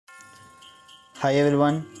Hi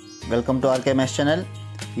everyone, welcome to RKMS channel.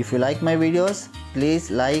 If you like my videos, please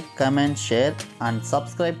like, comment, share and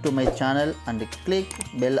subscribe to my channel and click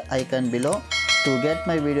bell icon below to get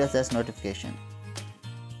my videos as notification.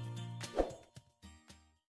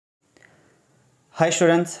 Hi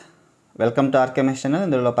students, welcome to RKMS channel.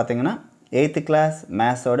 இதில் பார்த்தீங்கன்னா 8th class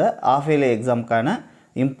maths ஓட half yearly exam கான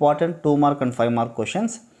important 2 mark and 5 mark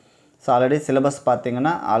questions. So already syllabus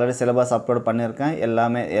பார்த்தீங்கன்னா syllabus upload பண்ணியிருக்கேன்.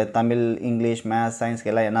 எல்லாமே Tamil, English, maths, சயின்ஸ்க்கு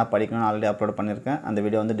எல்லாம் என்ன படிக்கணும்னு ஆல்ரெடி அப்லோட் பண்ணியிருக்கேன். அந்த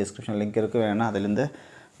வீடியோ வந்து டிஸ்கிரிப்ஷன் லிங்க் இருக்குது, வேணும்னா அதிலேருந்து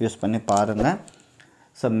யூஸ் பண்ணி பாருங்கள்.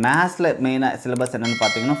 ஸோ மேத்ஸில் மெயினாக சிலபஸ் என்னென்னு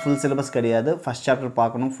பார்த்தீங்கன்னா ஃபுல் சிலபஸ் கிடையாது. ஃபஸ்ட் சாப்டர்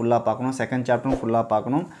பார்க்கணும், ஃபுல்லாக பார்க்கணும். செகண்ட் சாப்டரும் ஃபுல்லாக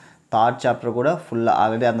பார்க்கணும். தேர்ட் சாப்டர் கூட ஃபுல்லாக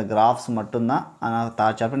ஆல்ரெடி அந்த கிராஃப்ஸ் மட்டும்தான். ஆனால்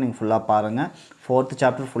தேர்ட் சாப்டர் நீங்கள் ஃபுல்லாக பாருங்கள். ஃபோர்த்து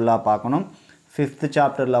சாப்டர் ஃபுல்லாக பார்க்கணும். ஃபிஃப்த்து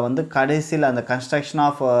சாப்டரில் வந்து கடைசியில் அந்த construction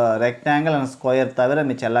of rectangle and square தவிர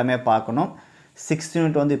மிச்சம் எல்லாமே பார்க்கணும். 6th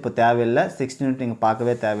யூனிட் வந்து இப்போ தேவையில்லை. 6th யூனிட் நீங்கள்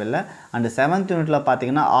பார்க்கவே தேவையில்லை. அண்ட் 7th யூனிட்டில்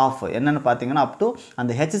பார்த்தீங்கன்னா ஆஃப் என்னென்னு பார்த்தீங்கன்னா அப் டு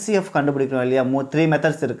அந்த ஹெச்சிஎஃப் கண்டுபிடிக்கணும் இல்லையா. 3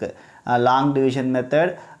 மெத்தட்ஸ் இருக்குது. லாங் டிவிஷன்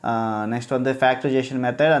மெத்தட், நெக்ஸ்ட் வந்து ஃபேக்டரைசேஷன்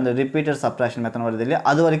மெத்தட், அந்த ரிப்பீட்டட் சப்ட்ராக்ஷன் மெத்தட் வருது இல்லையா,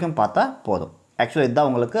 அது வரைக்கும் பார்த்தா போதும். ஆக்சுவலி இதுதான்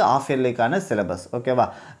உங்களுக்கு ஆஃப் இயர்லிக்கான சிலபஸ். ஓகேவா?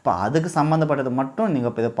 இப்போ அதுக்கு சம்மந்தப்பட்டது மட்டும் நீங்கள்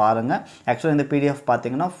இப்போ இதை பாருங்கள். ஆக்சுவலி இந்த பிடிஎஃப்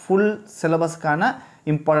பார்த்தீங்கன்னா ஃபுல் சிலபஸ்க்கான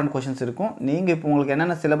இம்பார்ட்டன்ட் கொஷின்ஸ் இருக்கும். நீங்கள் இப்போ உங்களுக்கு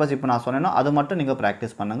என்னென்ன சிலபஸ் இப்போ நான் சொன்னேனோ அது மட்டும் நீங்கள்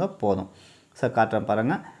ப்ராக்டிஸ் பண்ணுங்கள், போதும். சார் காட்டுறேன்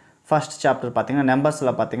பாருங்கள். ஃபஸ்ட் சாப்டர் பார்த்தீங்கன்னா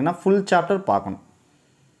நம்பர்ஸில் பார்த்தீங்கன்னா ஃபுல் சாப்டர் பார்க்கணும்.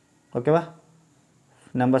 ஓகேவா?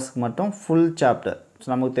 நம்பர்ஸ்க்கு மட்டும் ஃபுல் சாப்டர். ஸோ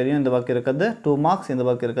நமக்கு தெரியும் இந்த பக்கம் இருக்கிறது 2 மார்க்ஸ், இந்த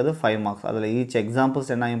பக்கம் இருக்கிறது 5 மார்க்ஸ். அதில் ஈச்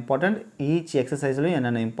எக்ஸாம்பிள்ஸ் என்ன இம்பார்ட்டன்ட், ஈச் எக்ஸசைஸ்லையும்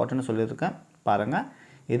என்னென்ன இம்பார்ட்டன்ட் சொல்லியிருக்கேன் பாருங்கள்.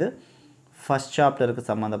 இது ஃபஸ்ட் சாப்டருக்கு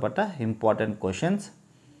சம்மந்தப்பட்ட இம்பார்ட்டன்ட் கொஷின்ஸ்.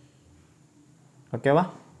 ஓகேவா?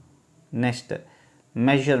 Next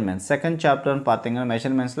measurements. செகண்ட் சாப்டர்னு பார்த்தீங்கன்னா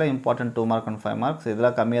மெஷர்மெண்ட்ஸில் இம்பார்ட்டன்ட் 2 மார்க் அண்ட் 5 மார்க்ஸ்.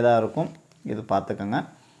 இதெல்லாம் கம்மியாக தான் இருக்கும், இது பார்த்துக்கோங்க.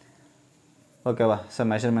 ஓகேவா? ஸோ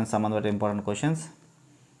மெஷர்மெண்ட்ஸ் சம்மந்தப்பட்ட important questions.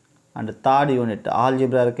 And third unit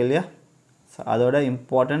algebra இருக்குது இல்லையா, ஸோ அதோட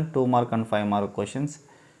important 2 mark and 5 mark questions.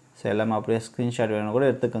 So எல்லாமே அப்படியே ஸ்க்ரீன்ஷாட் வேணும் கூட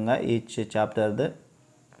எடுத்துக்கோங்க ஈச் சாப்டர்து.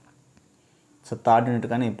 ஸோ தேர்ட்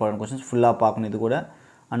யூனிட்டுக்கான இம்பார்ட்டன்ட் கொஷின்ஸ் ஃபுல்லாக பார்க்கணும் இது கூட.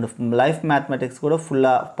 அண்ட் லைஃப் மேத்மெட்டிக்ஸ் கூட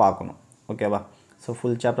ஃபுல்லாக பார்க்கணும். ஓகேவா? ஸோ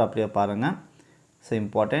ஃபுல் சாப்டர் அப்படியே பாருங்கள். So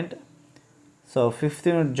important. So 5th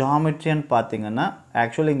unit ஜாமெட்ரின்னு பார்த்தீங்கன்னா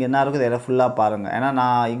ஆக்சுவலி இங்கே என்ன இருக்குது இதெல்லாம் ஃபுல்லாக பாருங்கள். ஏன்னா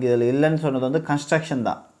நான் இங்கே இதில் இல்லைன்னு சொன்னது வந்து கன்ஸ்ட்ரக்ஷன்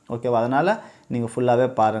தான். ஓகேவா? அதனால் நீங்கள் ஃபுல்லாகவே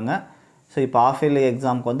பாருங்கள். ஸோ இப்போ ஆஃப் இயர்லி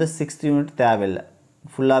எக்ஸாமுக்கு வந்து 6th யூனிட் தேவையில்லை,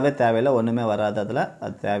 ஃபுல்லாகவே தேவையில்லை, ஒன்றுமே வராது அதில்,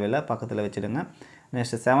 அது தேவையில்லை, பக்கத்தில் வச்சுடுங்க.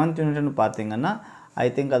 நெக்ஸ்ட் 7th யூனிட்னு பார்த்தீங்கன்னா ஐ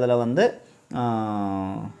திங்க் அதில் வந்து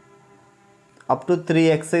அப் டு 3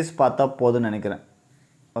 எக்ஸசைஸ் பார்த்தா போதும்னு நினைக்கிறேன்.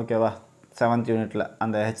 ஓகேவா? 7th யூனிட்டில்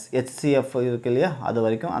அந்த ஹெச்சிஎஃப் இருக்கு இல்லையா, அது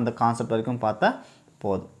வரைக்கும் அந்த கான்செப்ட் வரைக்கும் பார்த்தா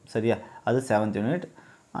போதும். சரியா? அது 7th யூனிட்.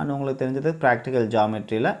 அண்ட் உங்களுக்கு தெரிஞ்சது ப்ராக்டிக்கல்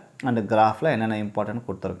ஜாமெட்ரியில் அண்ட் கிராஃபில் என்னென்ன இம்பார்ட்டன்ட்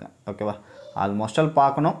கொடுத்துருக்கேன். ஓகேவா? ஆல்மோஸ்டால்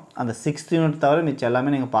பார்க்கணும். அந்த 6th யூனிட் தவிர மிச்சம்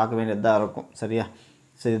எல்லாமே நீங்கள் பார்க்க வேண்டியது தான் இருக்கும். சரியா?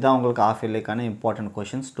 ஸோ இதுதான் உங்களுக்கு of இயர்லிக்கான important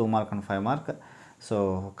questions 2 mark and 5 mark. So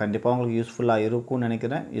கண்டிப்பாக உங்களுக்கு யூஸ்ஃபுல்லாக இருக்கும்னு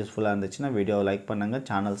நினைக்கிறேன். யூஸ்ஃபுல்லாக இருந்துச்சுன்னா வீடியோவை லைக் பண்ணுங்கள்.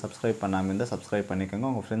 சேனல் சப்ஸ்கிரைப் பண்ணாமல் இருந்தால் சப்ஸ்கிரைப் பண்ணிக்கோங்க.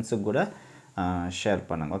 உங்கள் ஃப்ரெண்ட்ஸுக்கு கூட ஷேர்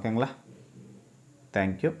பண்ணுங்கள். ஓகேங்களா?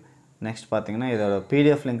 தேங்க்யூ. நெக்ஸ்ட் பார்த்தீங்கன்னா இதோட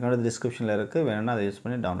பிடிஎஃப் லிங்க் டிஸ்கிரிப்ஷனில் இருக்குது, வேணும்னா அதை யூஸ்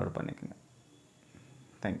பண்ணி டவுன்லோட் பண்ணிக்கோங்க.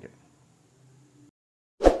 தேங்க்யூ.